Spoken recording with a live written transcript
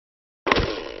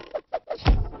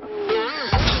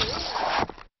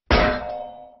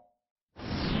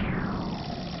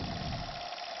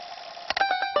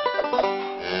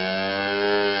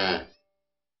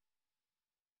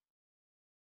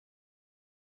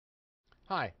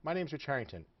Hi, my name is Rich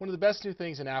Harrington. One of the best new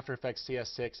things in After Effects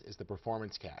CS6 is the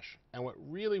Performance Cache. And what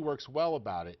really works well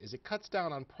about it is it cuts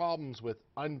down on problems with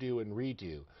undo and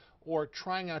redo, or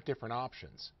trying out different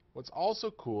options. What's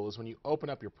also cool is when you open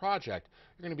up your project,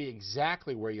 you're going to be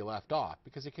exactly where you left off,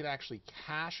 because it can actually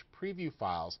cache preview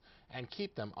files and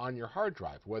keep them on your hard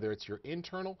drive, whether it's your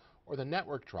internal or the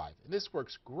network drive. And this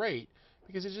works great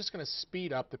because it's just going to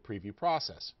speed up the preview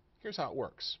process. Here's how it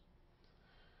works.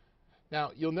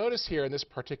 Now, you'll notice here in this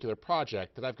particular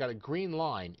project that I've got a green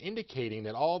line indicating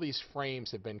that all these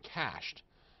frames have been cached.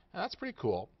 Now, that's pretty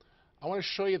cool. I want to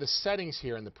show you the settings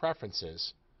here in the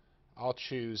preferences. I'll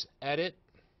choose Edit,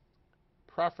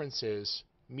 Preferences,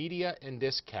 Media, and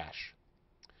Disk Cache.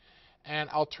 And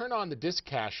I'll turn on the disk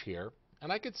cache here,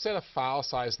 and I could set a file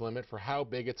size limit for how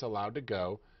big it's allowed to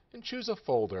go and choose a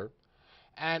folder.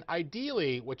 And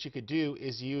ideally, what you could do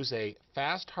is use a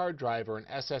fast hard drive or an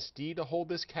SSD to hold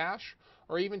this cache,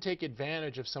 or even take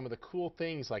advantage of some of the cool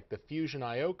things like the Fusion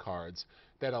I/O cards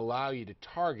that allow you to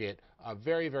target a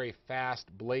very, very fast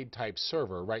blade type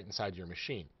server right inside your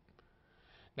machine.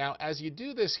 Now, as you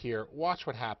do this here, watch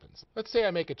what happens. Let's say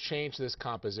I make a change to this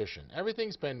composition.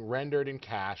 Everything's been rendered and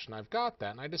cached, and I've got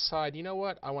that, and I decide, you know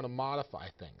what, I want to modify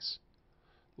things.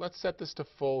 Let's set this to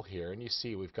full here, and you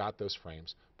see we've got those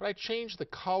frames. But I changed the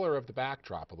color of the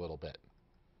backdrop a little bit.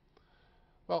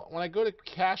 Well, when I go to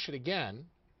cache it again,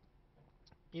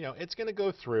 it's going to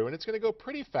go through, and it's going to go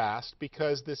pretty fast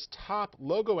because this top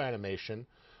logo animation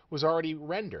was already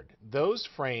rendered. Those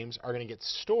frames are going to get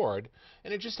stored,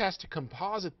 and it just has to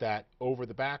composite that over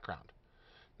the background.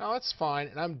 Now that's fine,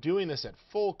 and I'm doing this at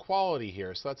full quality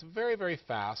here, so that's very, very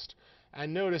fast.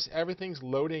 And notice everything's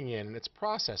loading in and it's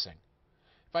processing.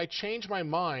 If I change my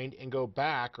mind and go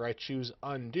back, or I choose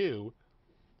undo,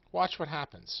 watch what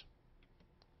happens.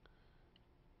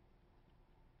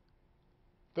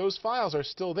 Those files are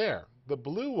still there. The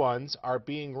blue ones are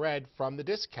being read from the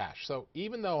disk cache. So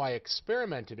even though I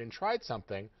experimented and tried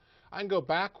something, I can go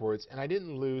backwards and I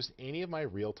didn't lose any of my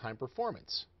real-time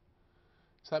performance.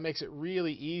 So that makes it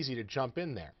really easy to jump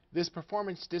in there. This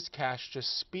performance disk cache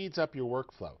just speeds up your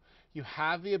workflow. You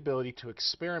have the ability to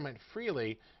experiment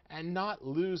freely and not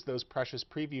lose those precious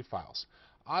preview files.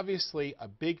 Obviously, a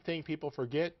big thing people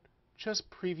forget, just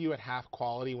preview at half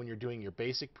quality when you're doing your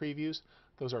basic previews.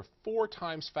 Those are 4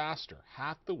 times faster,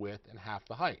 half the width and half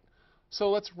the height.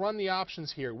 So let's run the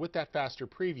options here with that faster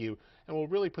preview, and we'll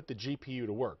really put the GPU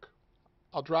to work.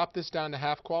 I'll drop this down to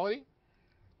half quality,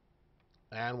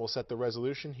 and we'll set the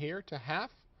resolution here to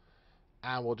half,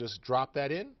 and we'll just drop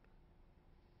that in.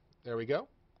 There we go.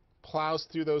 Plows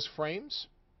through those frames.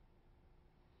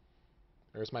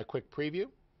 There's my quick preview.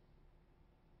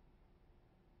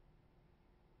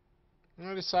 I'm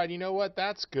going to decide, you know what,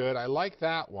 that's good. I like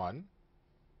that one.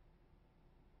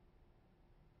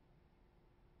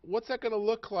 What's that going to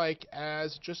look like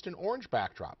as just an orange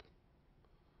backdrop?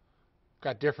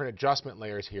 Got different adjustment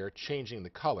layers here, changing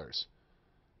the colors.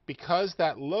 Because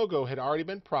that logo had already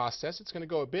been processed, it's going to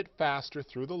go a bit faster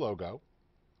through the logo.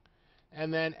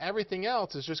 And then everything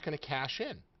else is just going to cache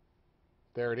in.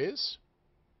 There it is.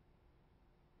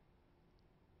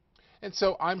 And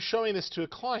so I'm showing this to a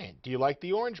client. Do you like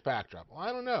the orange backdrop? Well,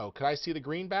 I don't know. Could I see the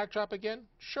green backdrop again?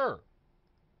 Sure.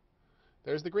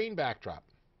 There's the green backdrop.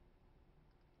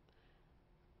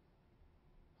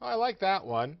 Oh, I like that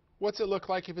one. What's it look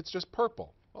like if it's just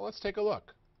purple? Well, let's take a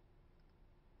look.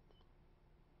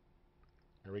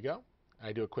 There we go.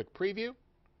 I do a quick preview.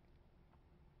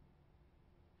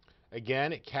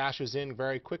 Again, it caches in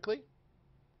very quickly.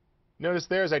 Notice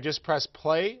there as I just press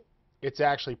play, it's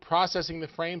actually processing the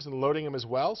frames and loading them as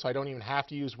well, so I don't even have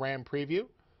to use RAM preview.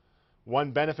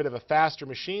 One benefit of a faster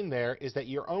machine there is that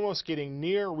you're almost getting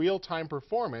near real-time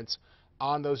performance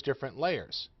on those different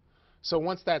layers. So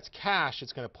once that's cached,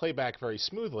 it's going to play back very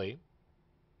smoothly.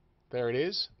 There it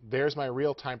is. There's my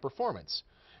real-time performance.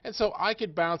 And so I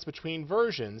could bounce between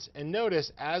versions, and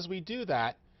notice as we do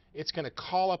that, it's going to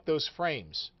call up those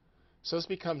frames. So this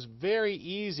becomes very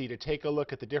easy to take a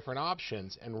look at the different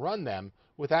options and run them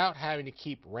without having to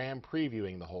keep RAM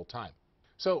previewing the whole time.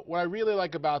 So what I really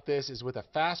like about this is with a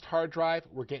fast hard drive,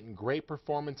 we're getting great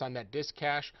performance on that disk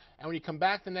cache, and when you come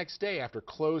back the next day after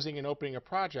closing and opening a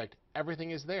project,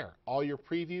 everything is there. All your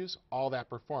previews, all that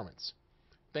performance.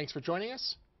 Thanks for joining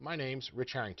us. My name's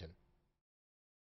Rich Harrington.